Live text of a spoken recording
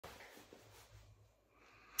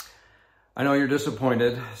I know you're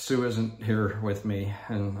disappointed. Sue isn't here with me,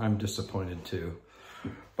 and I'm disappointed too.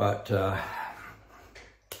 But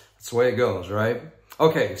that's the way it goes, right?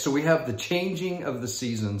 Okay, so we have the changing of the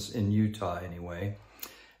seasons in Utah anyway,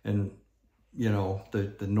 and you know,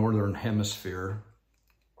 the northern hemisphere.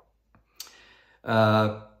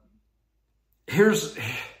 This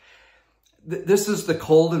is the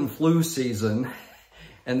cold and flu season,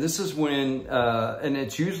 and this is when, and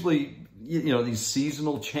it's usually, you know, these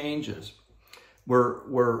seasonal changes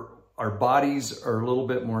where our bodies are a little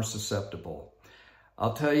bit more susceptible.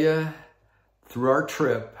 I'll tell you, through our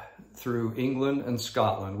trip through England and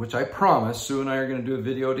Scotland, which I promise Sue and I are going to do a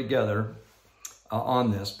video together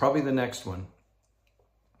on this, probably the next one.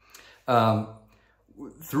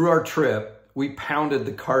 Through our trip, we pounded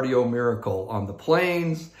the Cardio Miracle on the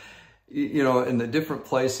planes, you know, in the different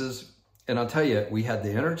places. And I'll tell you, we had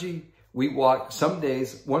the energy. We walked some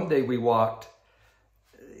days. One day we walked,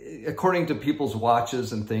 according to people's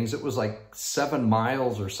watches and things, it was like 7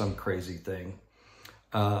 miles or some crazy thing,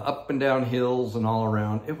 up and down hills and all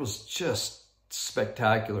around. It was just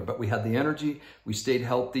spectacular, but we had the energy. We stayed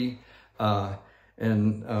healthy, and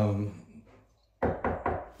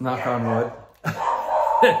knock on wood.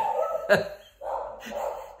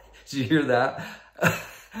 Did you hear that?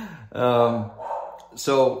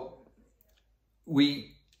 So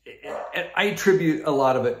I attribute a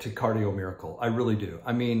lot of it to Cardio Miracle. I really do.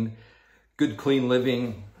 I mean, good, clean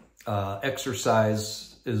living,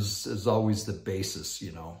 exercise is always the basis,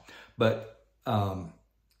 you know, but,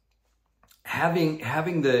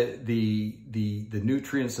 having the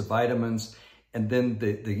nutrients, the vitamins, and then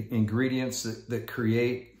the ingredients that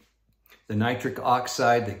create the nitric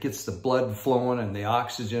oxide that gets the blood flowing and the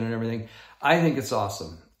oxygen and everything, I think it's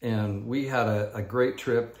awesome. And we had a great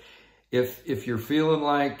trip. If you're feeling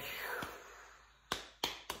like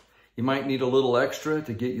you might need a little extra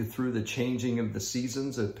to get you through the changing of the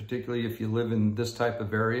seasons, particularly if you live in this type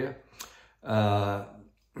of area, I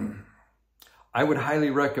would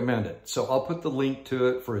highly recommend it. So I'll put the link to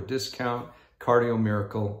it for a discount, Cardio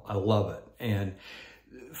Miracle. I love it. And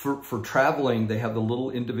for traveling, they have the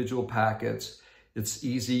little individual packets. It's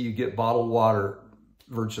easy. You get bottled water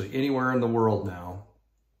virtually anywhere in the world now.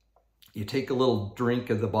 You take a little drink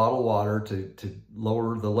of the bottled water to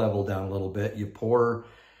lower the level down a little bit. You pour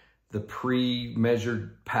the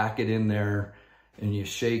pre-measured packet in there and you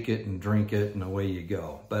shake it and drink it and away you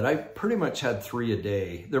go. But I pretty much had 3 a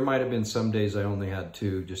day. There might have been some days I only had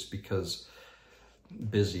 2 just because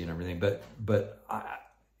busy and everything. But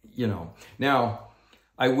you know, now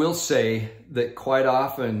I will say that quite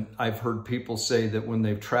often I've heard people say that when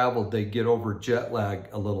they've traveled, they get over jet lag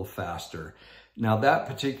a little faster. Now that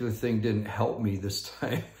particular thing didn't help me this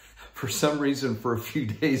time. For some reason, for a few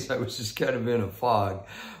days, I was just kind of in a fog,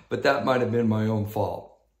 but that might have been my own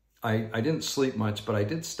fault. I didn't sleep much, but I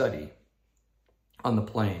did study on the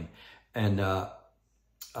plane. And I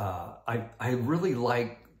really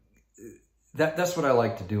like, that's what I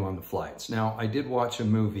like to do on the flights. Now, I did watch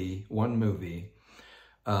one movie,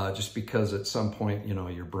 just because at some point, you know,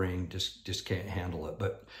 your brain just can't handle it.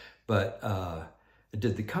 But I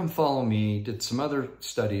did the Come Follow Me, did some other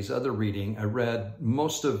studies, other reading. I read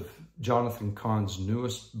most of Jonathan Cahn's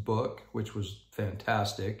newest book, which was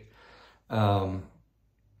fantastic.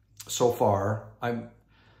 So far,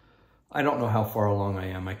 I don't know how far along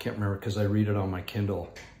I am. I can't remember because I read it on my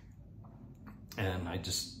Kindle and I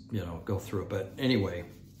just, you know, go through it. But anyway,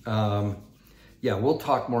 yeah, we'll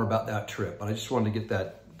talk more about that trip, but I just wanted to get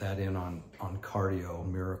that in on Cardio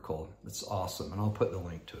Miracle. It's awesome, and I'll put the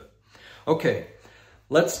link to it. Okay,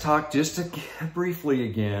 let's talk just briefly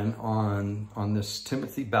again on this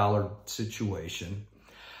Timothy Ballard situation.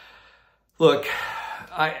 Look,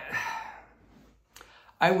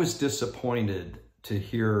 I was disappointed to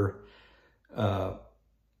hear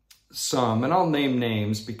some, and I'll name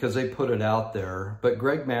names because they put it out there, but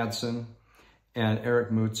Greg Madsen and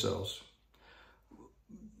Eric Moutsos,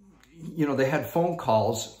 you know, they had phone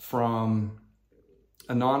calls from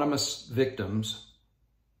anonymous victims,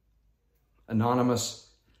 anonymous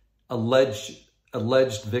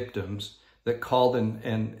alleged victims that called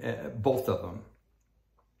and both of them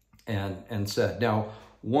and said, now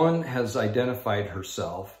one has identified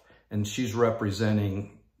herself and she's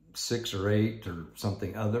representing 6 or 8 or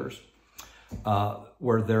something others,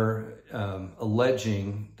 where they're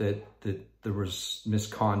alleging that there was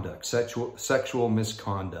misconduct, sexual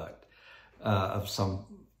misconduct of some,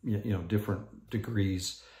 you know, different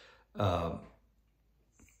degrees.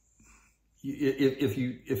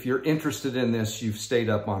 If you're interested in this, you've stayed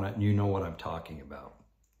up on it and you know what I'm talking about.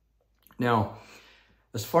 Now,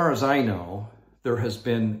 as far as I know, there has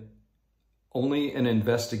been only an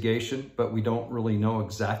investigation, but we don't really know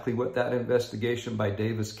exactly what that investigation by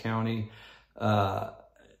Davis County, what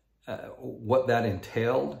that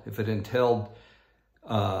entailed. If it entailed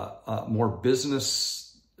more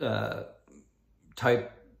business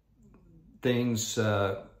type things,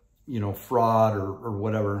 fraud or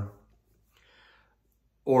whatever,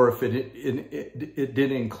 or if it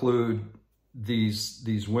did include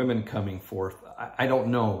these women coming forth. I don't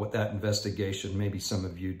know what that investigation, maybe some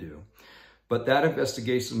of you do. But that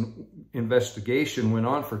investigation went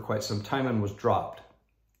on for quite some time and was dropped.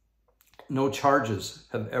 No charges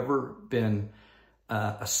have ever been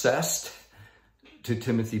assessed to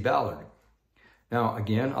Timothy Ballard. Now,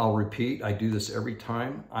 again, I'll repeat, I do this every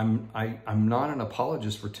time. I'm not an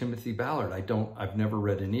apologist for Timothy Ballard. I've never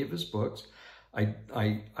read any of his books.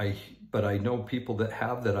 But I know people that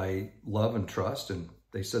have, that I love and trust, and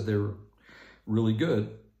they said they were really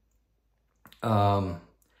good. I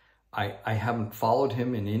haven't followed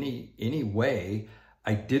him in any way.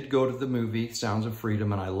 I did go to the movie Sounds of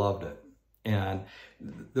Freedom, and I loved it. And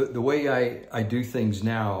the way I do things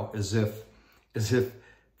now is if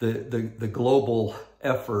the global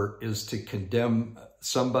effort is to condemn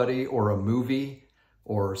somebody or a movie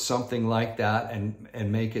or something like that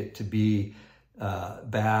and make it to be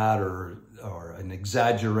bad or an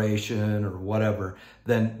exaggeration or whatever,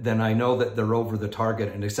 then I know that they're over the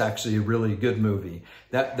target and it's actually a really good movie.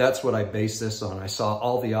 That's what I base this on. I saw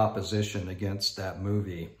all the opposition against that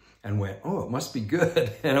movie and went, oh, it must be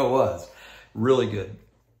good. And it was really good.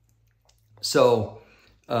 So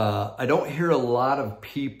I don't hear a lot of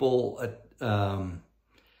people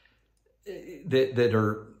that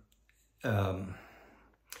are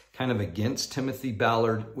kind of against Timothy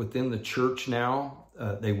Ballard within the church now.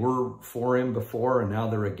 They were for him before, and now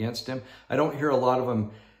they're against him. I don't hear a lot of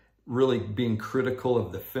them really being critical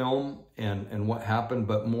of the film and what happened,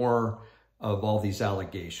 but more of all these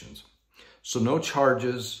allegations. So no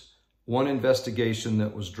charges, one investigation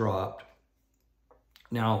that was dropped.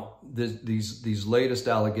 Now, these latest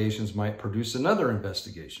allegations might produce another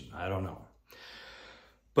investigation. I don't know.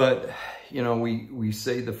 But, we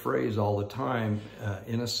say the phrase all the time,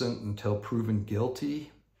 innocent until proven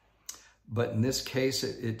guilty. But in this case,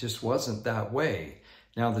 it just wasn't that way.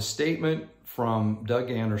 Now, the statement from Doug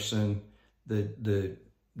Anderson, and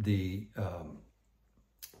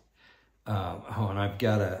I've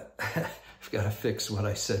got to fix what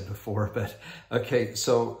I said before, but okay.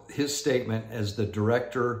 So his statement as the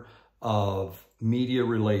director of media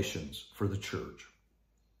relations for the church,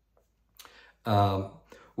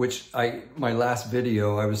 which my last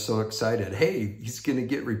video, I was so excited. Hey, he's going to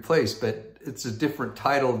get replaced, but it's a different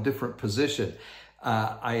title, different position.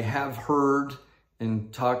 I have heard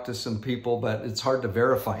and talked to some people, but it's hard to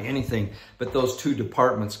verify anything. But those two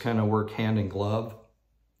departments kind of work hand in glove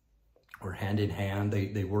or hand in hand.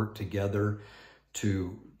 They work together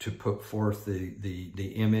to put forth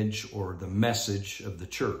the image or the message of the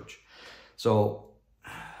church. So,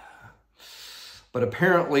 but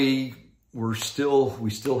apparently we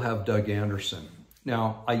still have Doug Anderson.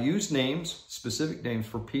 Now, I use names, specific names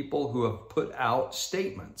for people who have put out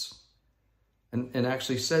statements and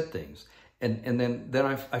actually said things. And then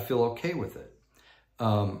I feel okay with it.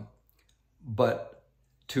 But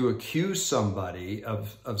to accuse somebody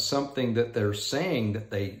of something that they're saying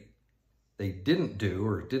that they didn't do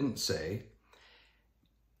or didn't say,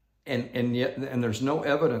 and yet there's no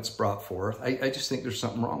evidence brought forth, I just think there's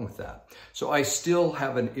something wrong with that. So I still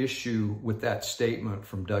have an issue with that statement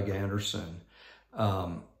from Doug Anderson.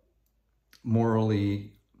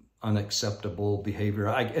 Morally unacceptable behavior.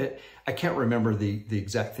 I can't remember the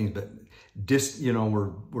exact things, but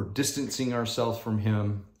we're distancing ourselves from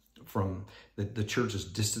him. From the church is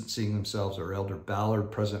distancing themselves, or Elder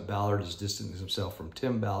Ballard, President Ballard is distancing himself from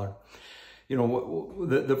Tim Ballard.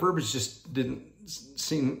 The verbiage just didn't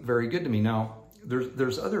seem very good to me. Now,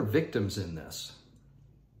 there's other victims in this,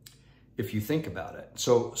 if you think about it.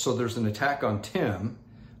 So there's an attack on Tim,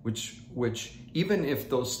 which even if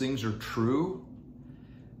those things are true,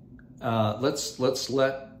 let's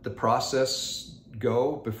let the process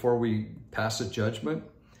go before we pass a judgment.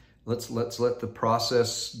 Let's let the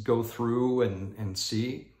process go through and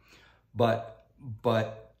see. But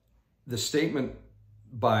the statement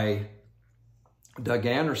by Doug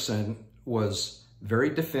Anderson was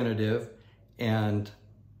very definitive and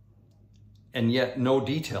yet no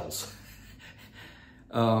details.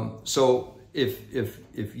 So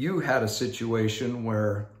if you had a situation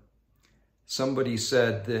where somebody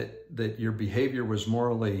said that your behavior was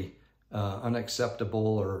morally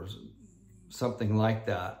unacceptable or something like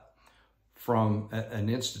that from an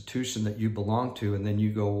institution that you belong to, and then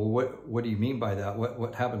you go, well, what do you mean by that?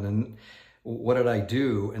 What happened? And what did I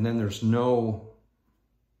do? And then there's no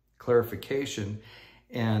clarification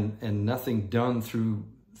and nothing done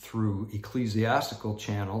through ecclesiastical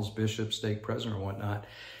channels, bishop, stake president, or whatnot.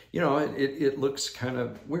 It looks kind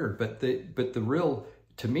of weird. But the real,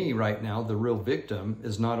 to me right now, the real victim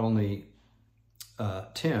is not only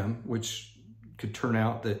Tim, which could turn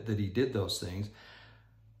out that he did those things,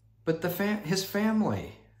 but his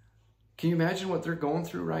family. Can you imagine what they're going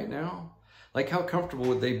through right now? Like, how comfortable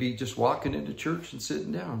would they be just walking into church and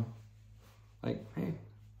sitting down? Like, hey,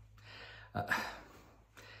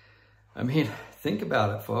 I mean, think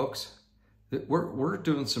about it, folks. We're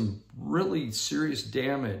doing some really serious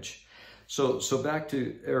damage. So back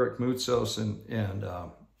to Eric Moutsos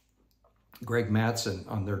and Greg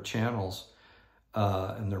Mattson on their channels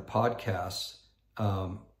and their podcasts.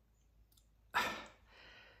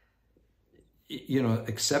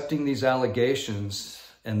 Accepting these allegations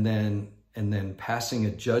and then passing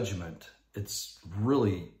a judgment, it's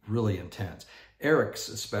really, really intense. Eric's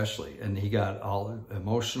especially, and he got all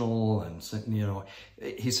emotional, and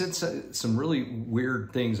he said some really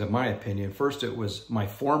weird things, in my opinion. First, it was my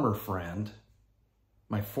former friend,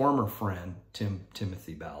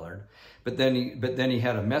 Timothy Ballard, but then he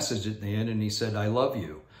had a message at the end, and he said, "I love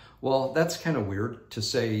you." Well, that's kind of weird to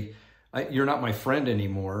say. You're not my friend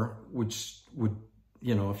anymore, which would,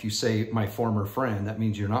 if you say my former friend, that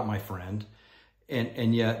means you're not my friend.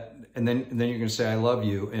 And then you're going to say, "I love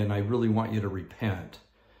you, and I really want you to repent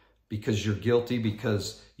because you're guilty,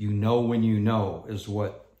 because you know when you know," is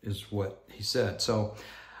what he said. So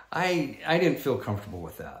I didn't feel comfortable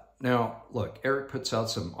with that. Now, look, Eric puts out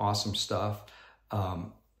some awesome stuff.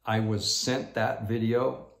 I was sent that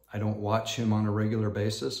video. I don't watch him on a regular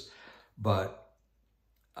basis, but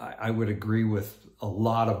I would agree with a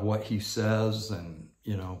lot of what he says, and,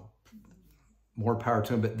 more power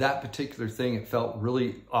to him. But that particular thing, it felt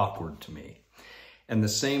really awkward to me. And the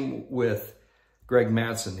same with Greg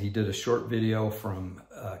Mattson. He did a short video from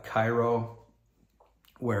Cairo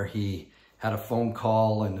where he had a phone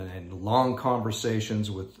call and long conversations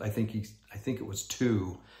with, I think it was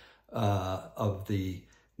two of the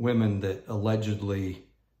women that allegedly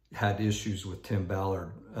had issues with Tim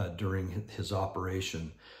Ballard during his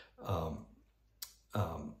operation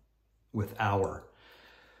with Hour.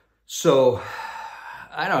 So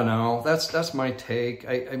I don't know. That's my take.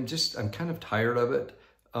 I'm kind of tired of it.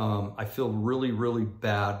 I feel really, really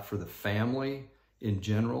bad for the family in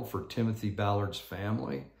general, for Timothy Ballard's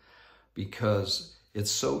family, because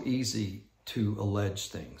it's so easy to allege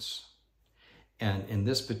things. And in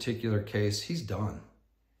this particular case, he's done.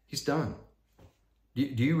 He's done. Do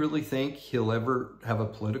you really think he'll ever have a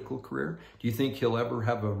political career? Do you think he'll ever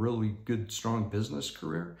have a really good, strong business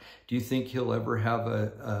career? Do you think he'll ever have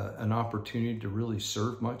an opportunity to really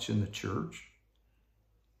serve much in the church?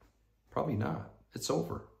 Probably not. It's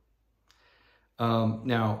over.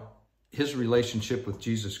 Now, his relationship with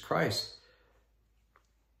Jesus Christ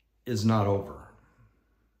is not over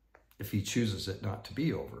if he chooses it not to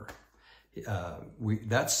be over.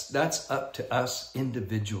 That's up to us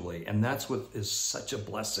individually, and that's what is such a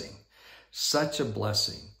blessing,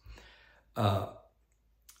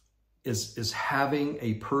 is having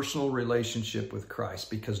a personal relationship with Christ,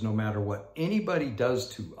 because no matter what anybody does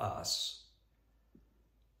to us,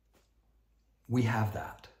 we have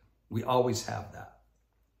that. We always have that.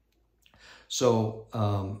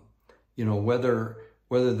 So, whether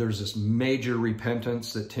there's this major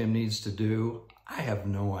repentance that Tim needs to do, I have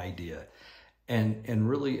no idea. And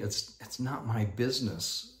really, it's not my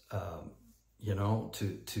business, to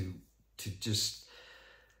just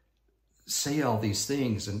say all these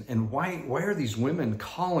things. And why are these women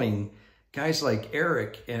calling guys like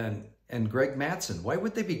Eric and Greg Mattson? Why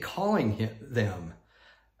would they be calling them?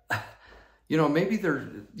 Maybe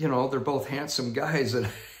they're both handsome guys, and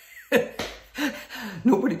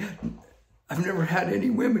I've never had any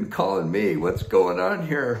women calling me. What's going on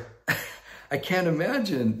here? I can't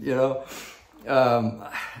imagine,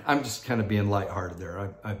 I'm just kind of being lighthearted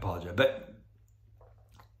there. I apologize. But,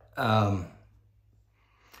 and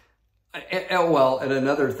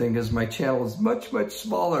another thing is my channel is much, much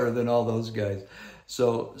smaller than all those guys.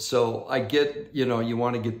 So I get, you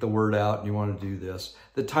want to get the word out and you want to do this.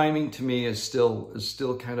 The timing to me is still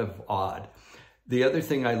kind of odd. The other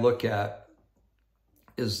thing I look at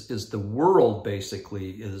is the world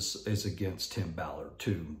basically is against Tim Ballard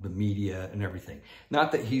too, the media and everything.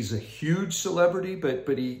 Not that he's a huge celebrity, but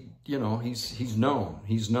he, he's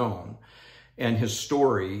known, and his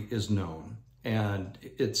story is known, and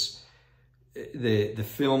it's the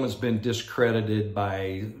film has been discredited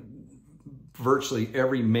by virtually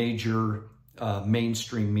every major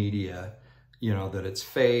mainstream media you know, that it's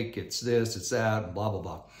fake, it's this, it's that, and blah, blah,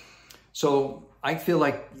 blah. So I feel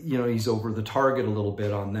like, you know, he's over the target a little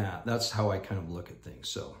bit on that. That's how I kind of look at things.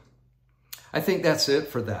 So I think that's it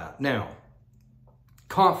for that. Now,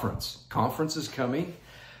 conference is coming.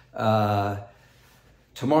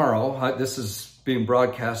 Tomorrow, this is being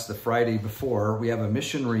broadcast the Friday before. We have a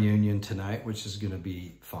mission reunion tonight, which is going to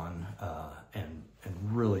be fun and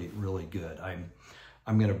really, really good. I'm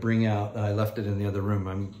going to bring out, I left it in the other room,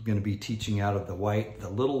 I'm going to be teaching out of the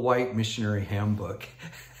Little White Missionary Handbook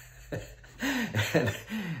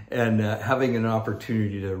and having an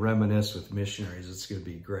opportunity to reminisce with missionaries. It's going to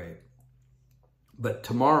be great. But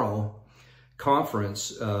tomorrow,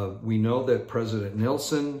 conference, we know that President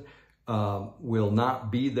Nelson will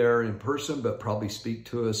not be there in person, but probably speak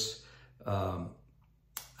to us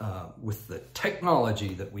with the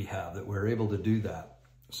technology that we have, that we're able to do that.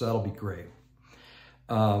 So that'll be great.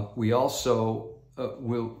 We also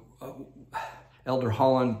Elder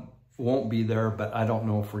Holland won't be there, but I don't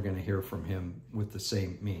know if we're going to hear from him with the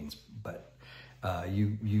same means. But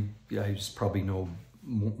you guys probably know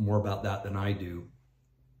more about that than I do.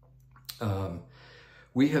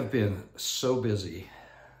 We have been so busy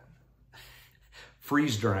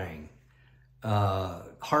freeze drying,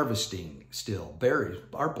 harvesting still berries.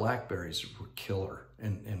 Our blackberries were killer,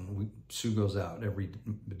 and Sue goes out every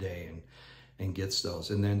day and gets those.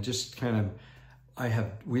 And then just kind of,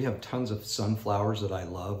 we have tons of sunflowers that I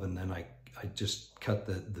love, and then I just cut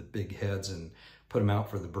the big heads and put them out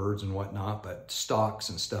for the birds and whatnot, but stalks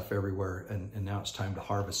and stuff everywhere. And now it's time to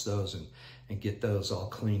harvest those and get those all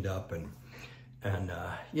cleaned up and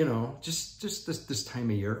you know, just this time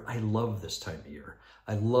of year. I love this time of year.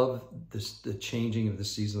 I love the changing of the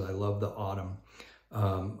season. I love the autumn.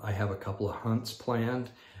 I have a couple of hunts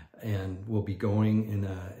planned, and we'll be going in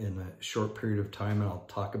a short period of time, and I'll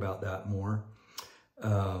talk about that more.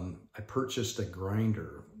 I purchased a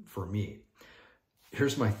grinder for meat.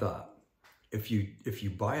 Here's my thought. If you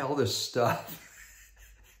buy all this stuff,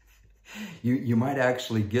 you might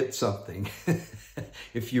actually get something.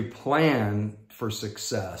 If you plan for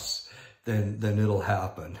success, then it'll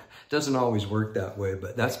happen. Doesn't always work that way,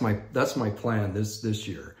 but that's my plan this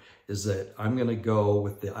year, is that I'm going to go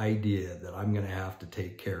with the idea that I'm going to have to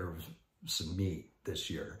take care of some meat this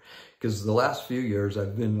year. Because the last few years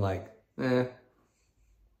I've been like,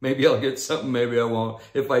 maybe I'll get something, maybe I won't.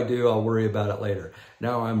 If I do, I'll worry about it later.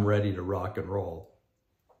 Now I'm ready to rock and roll.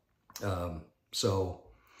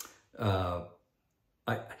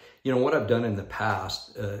 You know, what I've done in the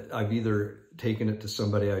past, I've either taken it to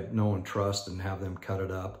somebody I know and trust and have them cut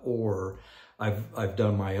it up, or I've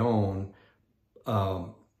done my own,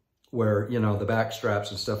 where, you know, the back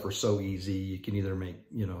straps and stuff are so easy. You can either make,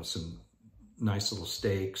 you know, some nice little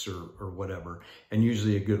steaks or whatever, and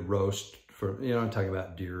usually a good roast for, you know, I'm talking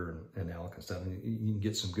about deer and elk and stuff. And you can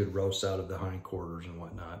get some good roasts out of the hindquarters and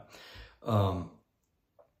whatnot.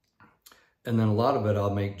 And then a lot of it,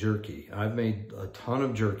 I'll make jerky. I've made a ton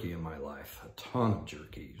of jerky in my life, a ton of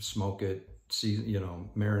jerky. Smoke it, season, you know,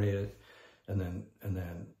 marinate it, and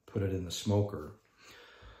then put it in the smoker.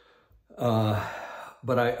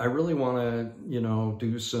 But I really want to, you know,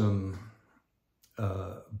 do some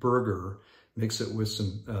burger, mix it with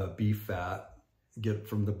some beef fat, get it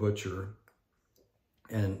from the butcher,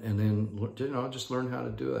 and then, you know, just learn how to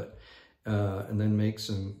do it, and then make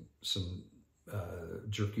some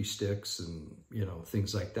jerky sticks and, you know,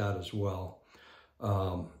 things like that as well.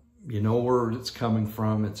 You know where it's coming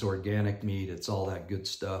from. It's organic meat. It's all that good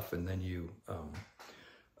stuff. And then you,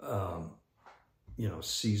 you know,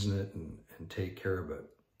 season it and take care of it.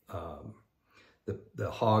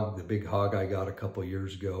 The big hog I got a couple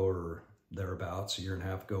years ago or thereabouts, a year and a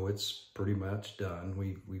half ago, it's pretty much done.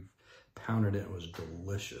 We've pounded it. It was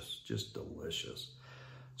delicious, just delicious.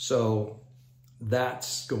 So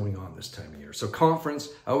that's going on this time of year. So conference,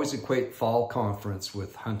 I always equate fall conference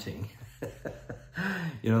with hunting.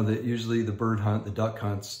 You know, that usually the bird hunt, the duck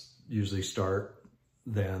hunts usually start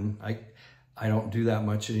then. I don't do that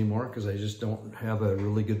much anymore because I just don't have a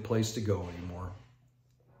really good place to go anymore.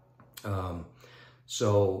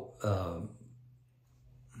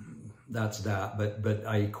 That's that, but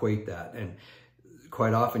I equate that. And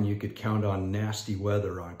quite often you could count on nasty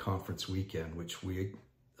weather on conference weekend, which we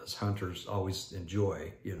as hunters always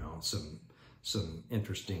enjoy, you know, some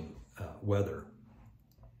interesting weather.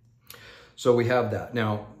 So we have that.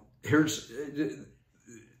 Now, here's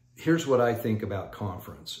what I think about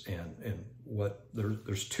conference, and what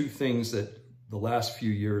there's two things that the last few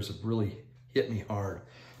years have really hit me hard.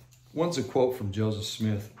 One's a quote from Joseph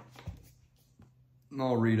Smith, and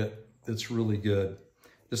I'll read it. It's really good.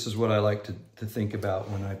 This is what I like to think about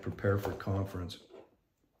when I prepare for conference.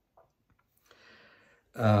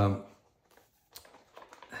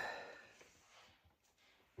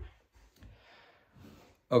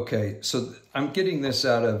 Okay, so I'm getting this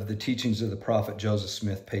out of the Teachings of the Prophet Joseph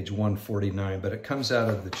Smith, page 149, but it comes out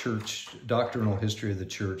of the Church, Doctrinal History of the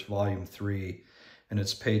Church, volume 3, and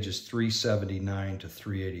it's pages 379 to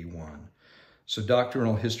 381. So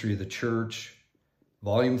Doctrinal History of the Church,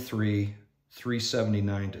 volume 3,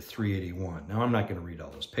 379 to 381. Now, I'm not going to read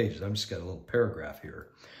all those pages. I'm just got a little paragraph here,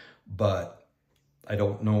 but I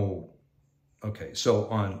don't know. Okay, so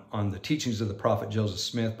on the Teachings of the Prophet Joseph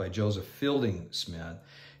Smith by Joseph Fielding Smith,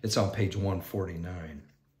 it's on page 149.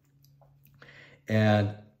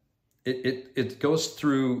 And it goes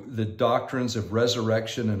through the doctrines of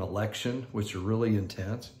resurrection and election, which are really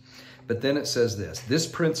intense. But then it says this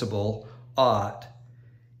principle ought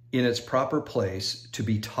in its proper place to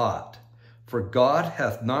be taught, for God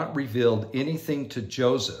hath not revealed anything to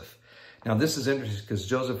Joseph. Now this is interesting because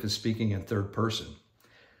Joseph is speaking in third person.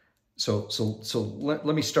 So let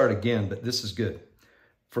me start again, but this is good.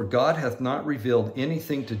 For God hath not revealed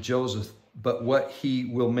anything to Joseph, but what he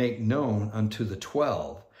will make known unto the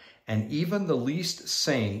 12. And even the least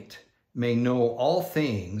saint may know all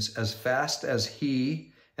things as fast as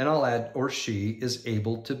he, and I'll add, or she, is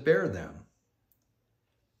able to bear them.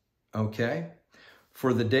 Okay?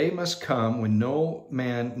 For the day must come when no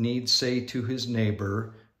man need say to his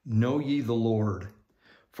neighbor, know ye the Lord,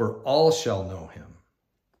 for all shall know him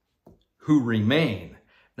who remain.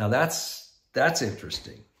 Now that's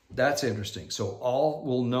interesting. That's interesting. So all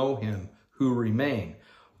will know him who remain.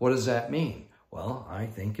 What does that mean? Well, I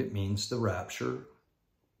think it means the rapture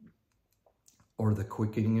or the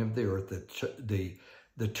quickening of the earth, the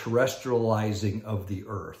terrestrializing of the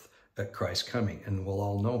earth at Christ's coming, and we'll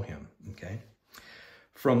all know him, okay?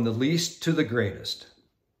 From the least to the greatest.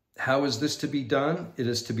 How is this to be done? It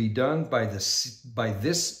is to be done by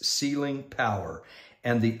this sealing power,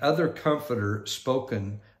 and the other comforter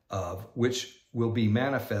spoken of, which will be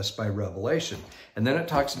manifest by revelation. And then it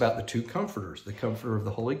talks about the two comforters, the comforter of the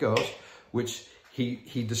Holy Ghost, which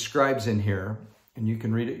he describes in here, and you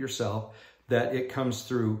can read it yourself, that it comes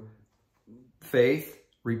through faith,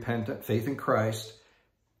 faith in Christ,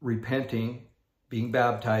 repenting, being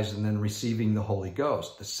baptized, and then receiving the Holy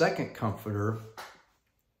Ghost. The second comforter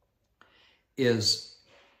is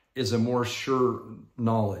a more sure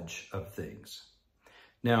knowledge of things.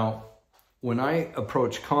 Now, when I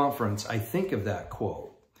approach conference, I think of that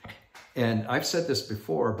quote. And I've said this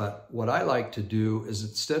before, but what I like to do is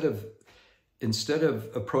instead of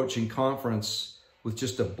approaching conference with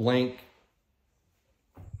just a blank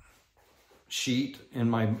sheet in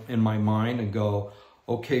my mind and go,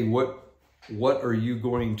 okay, what are you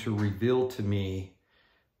going to reveal to me,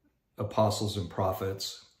 apostles and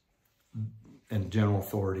prophets and general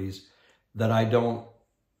authorities, that I don't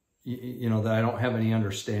have any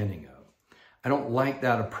understanding of. I don't like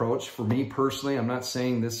that approach. For me personally, I'm not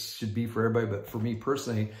saying this should be for everybody, but for me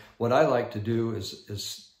personally, what I like to do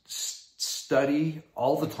is study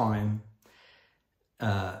all the time,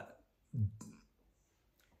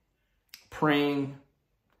 praying,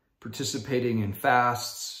 participating in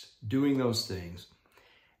fasts, doing those things.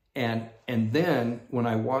 And then when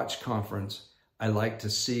I watch conference, I like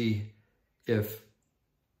to see if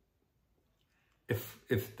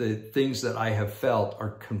the things that I have felt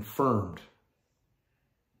are confirmed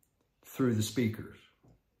through the speakers.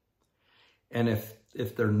 And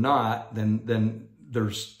if they're not, then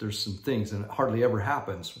there's some things, and it hardly ever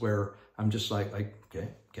happens, where I'm just like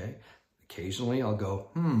okay. Occasionally I'll go,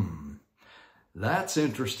 that's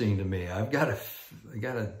interesting to me. I gotta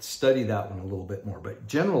study that one a little bit more. But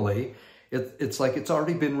generally, it's like it's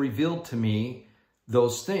already been revealed to me,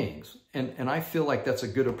 those things. And I feel like that's a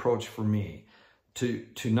good approach for me, to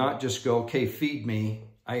not just go, okay, feed me.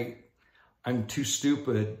 I'm too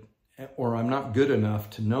stupid, or I'm not good enough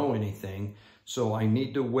to know anything, so I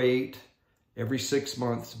need to wait every 6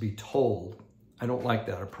 months to be told. I don't like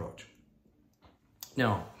that approach.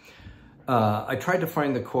 Now, I tried to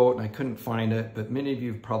find the quote and I couldn't find it, but many of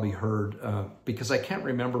you have probably heard, because I can't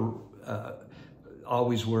remember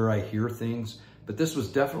always where I hear things, but this was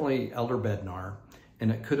definitely Elder Bednar,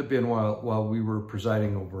 and it could have been while we were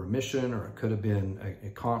presiding over a mission, or it could have been a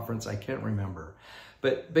conference. I can't remember.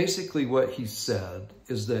 But basically what he said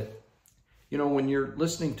is that, when you're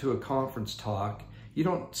listening to a conference talk, you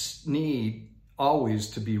don't need always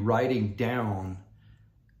to be writing down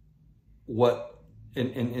what,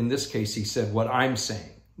 in this case, he said, what I'm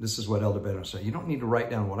saying. This is what Elder Bednar said. You don't need to write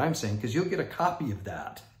down what I'm saying, because you'll get a copy of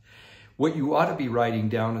that. What you ought to be writing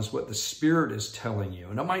down is what the Spirit is telling you.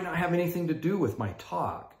 And it might not have anything to do with my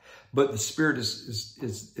talk, but the Spirit is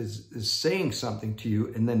saying something to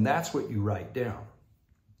you, and then that's what you write down.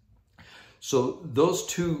 So those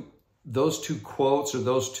two quotes, or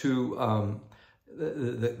those two,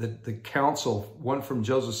 the counsel, one from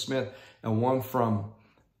Joseph Smith and one from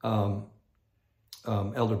Elder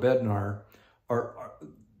Bednar, are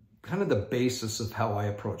kind of the basis of how I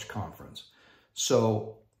approach conference.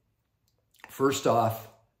 So first off,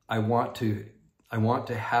 I want to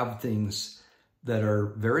have things that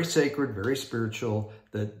are very sacred, very spiritual,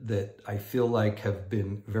 that I feel like have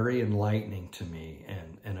been very enlightening to me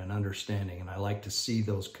and an understanding. And I like to see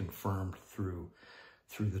those confirmed through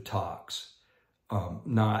the talks.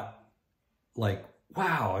 Not like,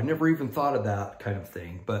 wow, I never even thought of that kind of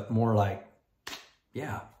thing, but more like,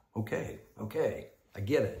 yeah, okay, I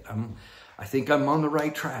get it. I think I'm on the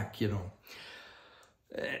right track, you know.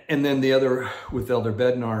 And then the other with Elder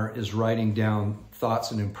Bednar is writing down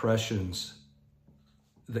thoughts and impressions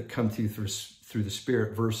that come through the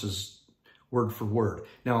Spirit versus word for word.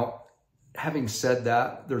 Now, having said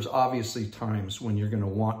that, there's obviously times when you're going to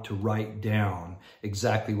want to write down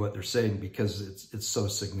exactly what they're saying because it's so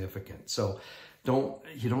significant. So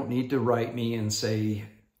you don't need to write me and say,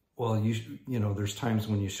 well, you know, there's times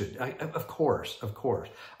when you should. Of course.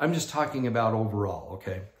 I'm just talking about overall,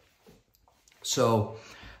 okay? So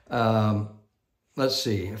let's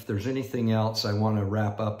see if there's anything else I want to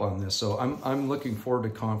wrap up on this. So I'm looking forward to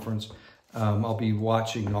conference. I'll be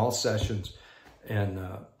watching all sessions and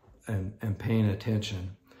paying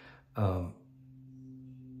attention.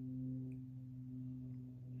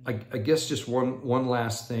 I guess just one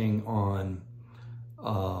last thing on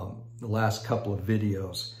the last couple of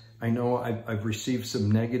videos. I know I've received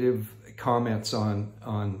some negative comments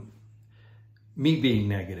on me being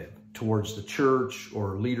negative towards the church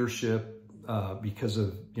or leadership because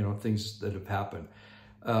of, you know, things that have happened.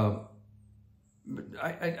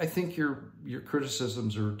 I think your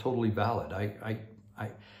criticisms are totally valid.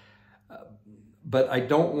 But I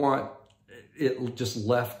don't want it just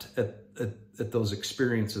left at those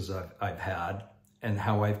experiences I've had and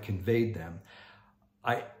how I've conveyed them.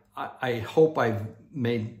 I hope I've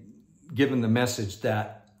given the message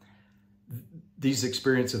that these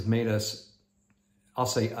experiences have made us, I'll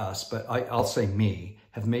say us, but I'll say me,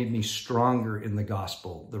 have made me stronger in the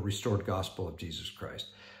gospel, the restored gospel of Jesus Christ.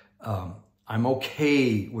 I'm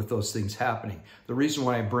okay with those things happening. The reason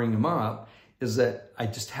why I bring them up is that I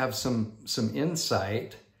just have some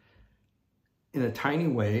insight in a tiny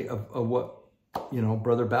way of what, you know,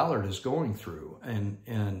 Brother Ballard is going through,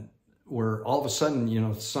 and where all of a sudden, you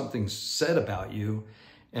know, something's said about you,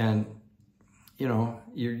 and you know,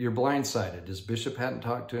 you're blindsided. His bishop hadn't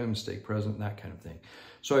talked to him, stake present, that kind of thing.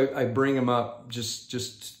 So I bring him up just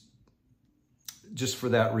for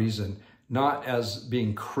that reason, not as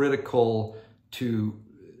being critical to.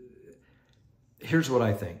 Here's what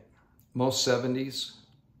I think. Most 70s,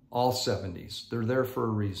 all 70s, they're there for a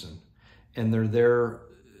reason. And they're there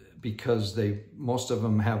because most of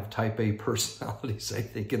them have type A personalities, I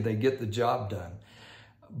think, and they get the job done.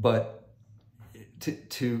 But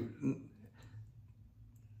to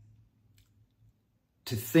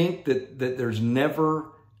think that there's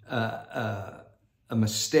never a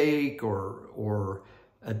mistake or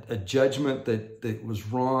a judgment that was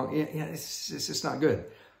wrong, it's just not good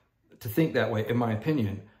to think that way, in my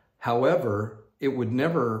opinion. However, it would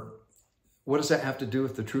never, what does that have to do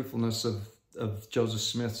with the truthfulness of Joseph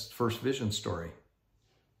Smith's first vision story?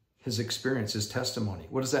 His experience, his testimony.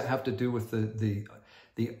 What does that have to do with the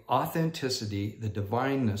authenticity, the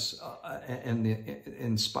divineness, and the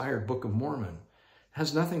inspired Book of Mormon? It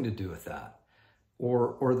has nothing to do with that.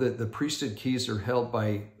 Or the priesthood keys are held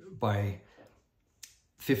by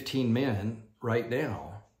 15 men right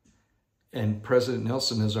now, and President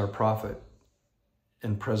Nelson is our prophet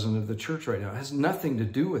and president of the church right now. It has nothing to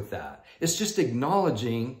do with that. It's just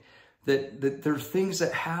acknowledging that there are things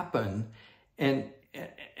that happen, and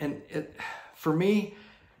for me,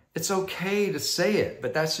 it's okay to say it,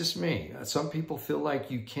 but that's just me. Some people feel like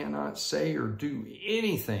you cannot say or do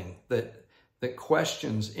anything that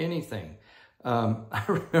questions anything. I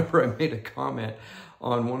remember I made a comment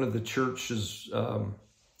on one of the churches.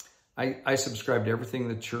 I subscribe to everything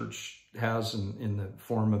the church has in the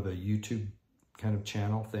form of a YouTube kind of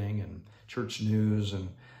channel thing, and church news, and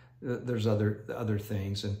there's other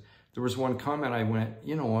things. And there was one comment I went,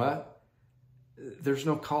 you know what? There's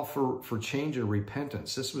no call for change or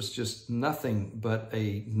repentance. This was just nothing but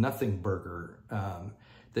a nothing burger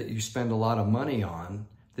that you spend a lot of money on,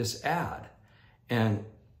 this ad. And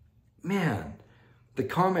man, the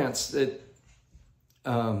comments that,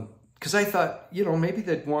 because I thought, you know, maybe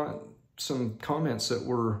they'd want some comments that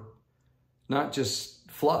were not just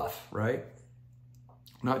fluff, right?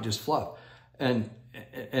 Not just fluff. And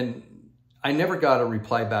I never got a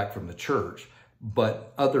reply back from the church,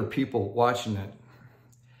 but other people watching it,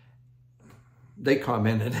 they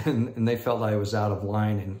commented and they felt I was out of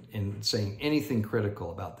line in saying anything critical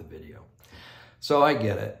about the video. So I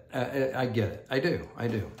get it. I get it. I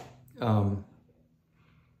do.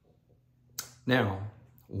 Now,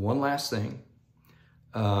 one last thing.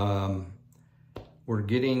 We're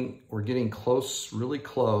getting close, really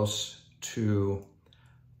close to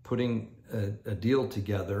putting a deal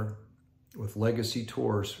together with Legacy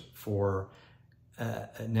Tours for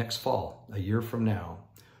next fall, a year from now,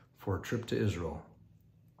 for a trip to Israel.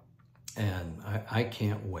 And I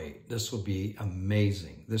can't wait. This will be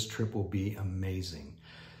amazing. This trip will be amazing.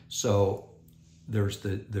 So there's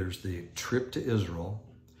the trip to Israel,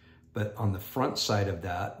 but on the front side of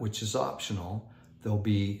that, which is optional, there'll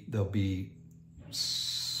be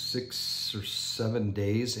 6 or 7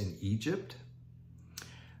 days in Egypt,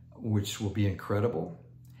 which will be incredible.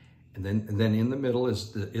 And then in the middle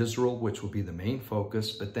is the Israel, which will be the main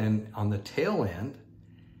focus. But then on the tail end,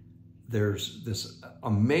 there's this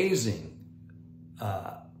amazing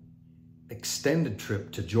extended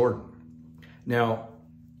trip to Jordan. Now,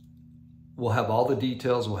 we'll have all the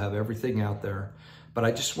details, we'll have everything out there, but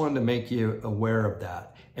I just wanted to make you aware of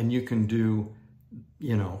that. And you can do,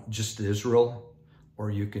 just Israel,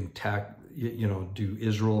 or you can do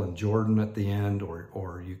Israel and Jordan at the end,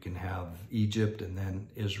 or you can have Egypt and then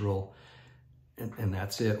Israel, and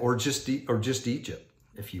that's it, or just Egypt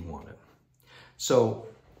if you want it. So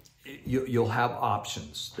you'll have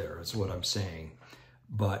options there, is what I'm saying.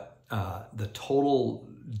 But the total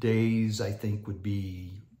days, I think, would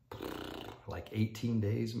be like 18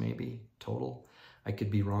 days maybe total. I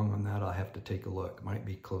could be wrong on that. I'll have to take a look. Might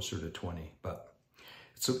be closer to 20, but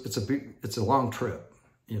it's a long trip,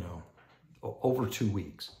 over 2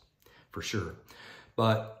 weeks for sure.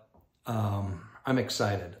 But I'm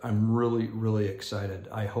excited. I'm really, really excited.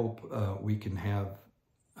 I hope we can have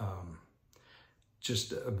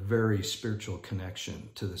just a very spiritual connection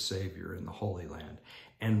to the Savior in the Holy Land.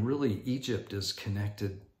 And really, Egypt is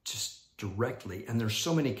connected just directly. And there's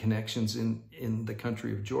so many connections in the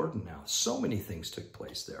country of Jordan now. So many things took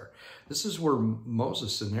place there. This is where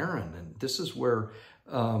Moses and Aaron, and this is where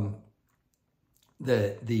what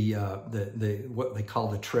they call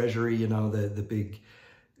the treasury, the big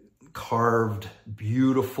carved,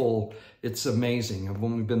 beautiful. It's amazing. I've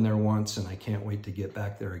only been there once, and I can't wait to get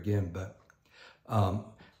back there again. But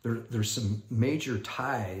there's some major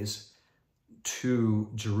ties to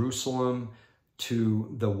Jerusalem,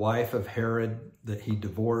 to the wife of Herod that he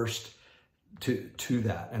divorced, to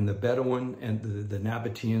that. And the Bedouin and the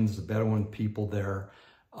Nabateans, the Bedouin people there,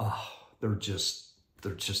 they're just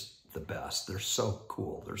the best. They're so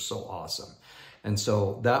cool. They're so awesome. And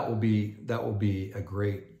so that will be a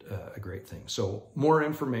great thing. So more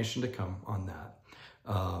information to come on that.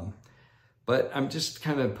 But I'm just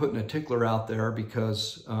kind of putting a tickler out there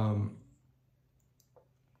because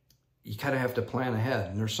you kind of have to plan ahead.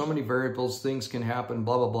 And there's so many variables, things can happen,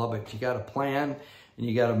 blah, blah, blah, but you got to plan and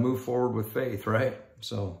you got to move forward with faith, right?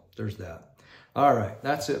 So there's that. All right,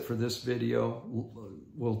 that's it for this video.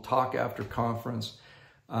 We'll talk after conference.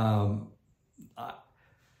 I'm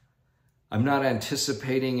not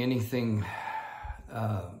anticipating anything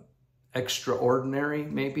extraordinary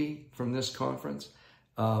maybe from this conference.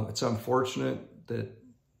 It's unfortunate that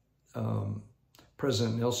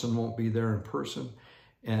President Nelson won't be there in person,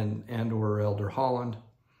 and or Elder Holland,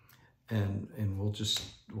 and we'll just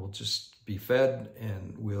be fed,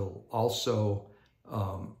 and we'll also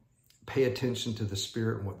pay attention to the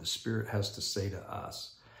Spirit and what the Spirit has to say to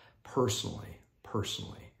us personally.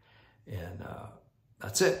 And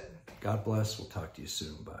that's it. God bless. We'll talk to you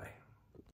soon. Bye.